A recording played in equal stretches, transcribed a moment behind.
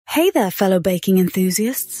Hey there, fellow baking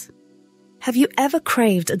enthusiasts! Have you ever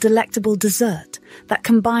craved a delectable dessert that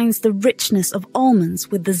combines the richness of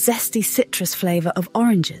almonds with the zesty citrus flavor of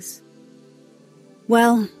oranges?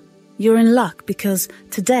 Well, you're in luck because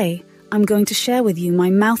today I'm going to share with you my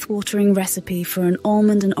mouth-watering recipe for an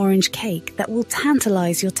almond and orange cake that will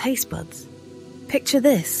tantalize your taste buds. Picture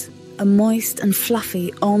this, a moist and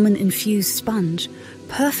fluffy almond-infused sponge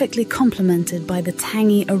perfectly complemented by the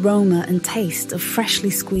tangy aroma and taste of freshly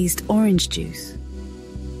squeezed orange juice.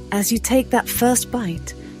 As you take that first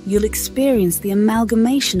bite, you'll experience the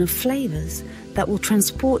amalgamation of flavors that will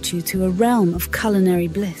transport you to a realm of culinary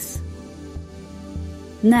bliss.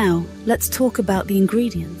 Now, let's talk about the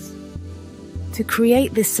ingredients. To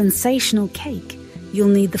create this sensational cake, you'll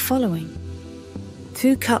need the following: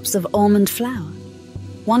 2 cups of almond flour,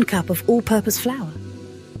 1 cup of all-purpose flour,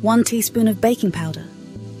 1 teaspoon of baking powder,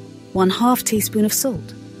 1/2 teaspoon of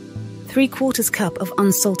salt, 3/4 cup of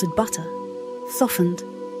unsalted butter, softened,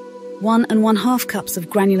 1 1/2 cups of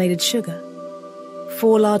granulated sugar,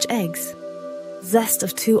 4 large eggs, zest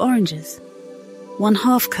of 2 oranges,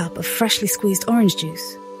 1/2 cup of freshly squeezed orange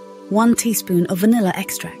juice, 1 teaspoon of vanilla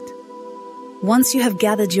extract. Once you have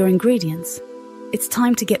gathered your ingredients, it's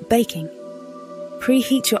time to get baking.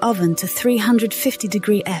 Preheat your oven to 350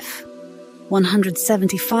 degree F,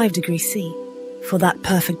 175 degree C, for that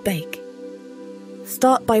perfect bake.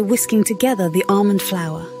 Start by whisking together the almond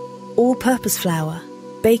flour, all-purpose flour,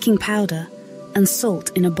 baking powder, and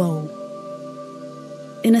salt in a bowl.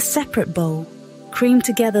 In a separate bowl, cream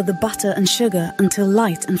together the butter and sugar until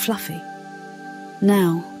light and fluffy.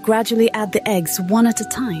 Now, gradually add the eggs one at a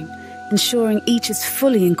time, ensuring each is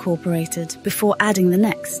fully incorporated before adding the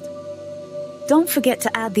next. Don't forget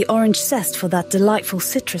to add the orange zest for that delightful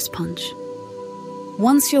citrus punch.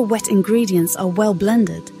 Once your wet ingredients are well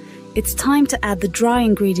blended, it's time to add the dry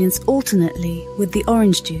ingredients alternately with the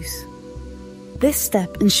orange juice. This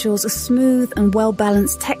step ensures a smooth and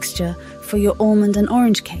well-balanced texture for your almond and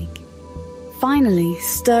orange cake. Finally,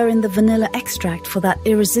 stir in the vanilla extract for that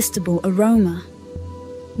irresistible aroma.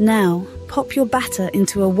 Now, pop your batter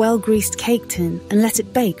into a well-greased cake tin and let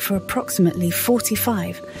it bake for approximately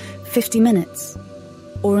 45-50 minutes,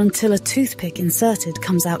 or until a toothpick inserted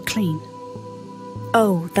comes out clean.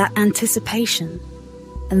 Oh, that anticipation!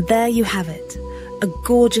 And there you have it, a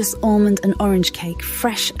gorgeous almond and orange cake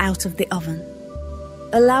fresh out of the oven.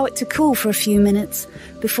 Allow it to cool for a few minutes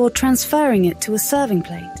before transferring it to a serving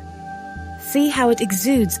plate. See how it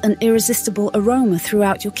exudes an irresistible aroma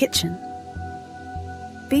throughout your kitchen.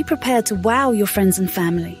 Be prepared to wow your friends and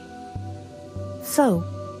family. So,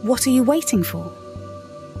 what are you waiting for?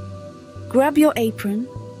 Grab your apron,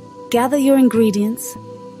 gather your ingredients,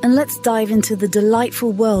 and let's dive into the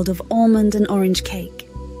delightful world of almond and orange cake.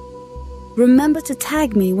 Remember to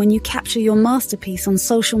tag me when you capture your masterpiece on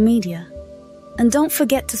social media. And don't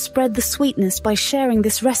forget to spread the sweetness by sharing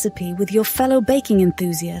this recipe with your fellow baking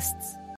enthusiasts.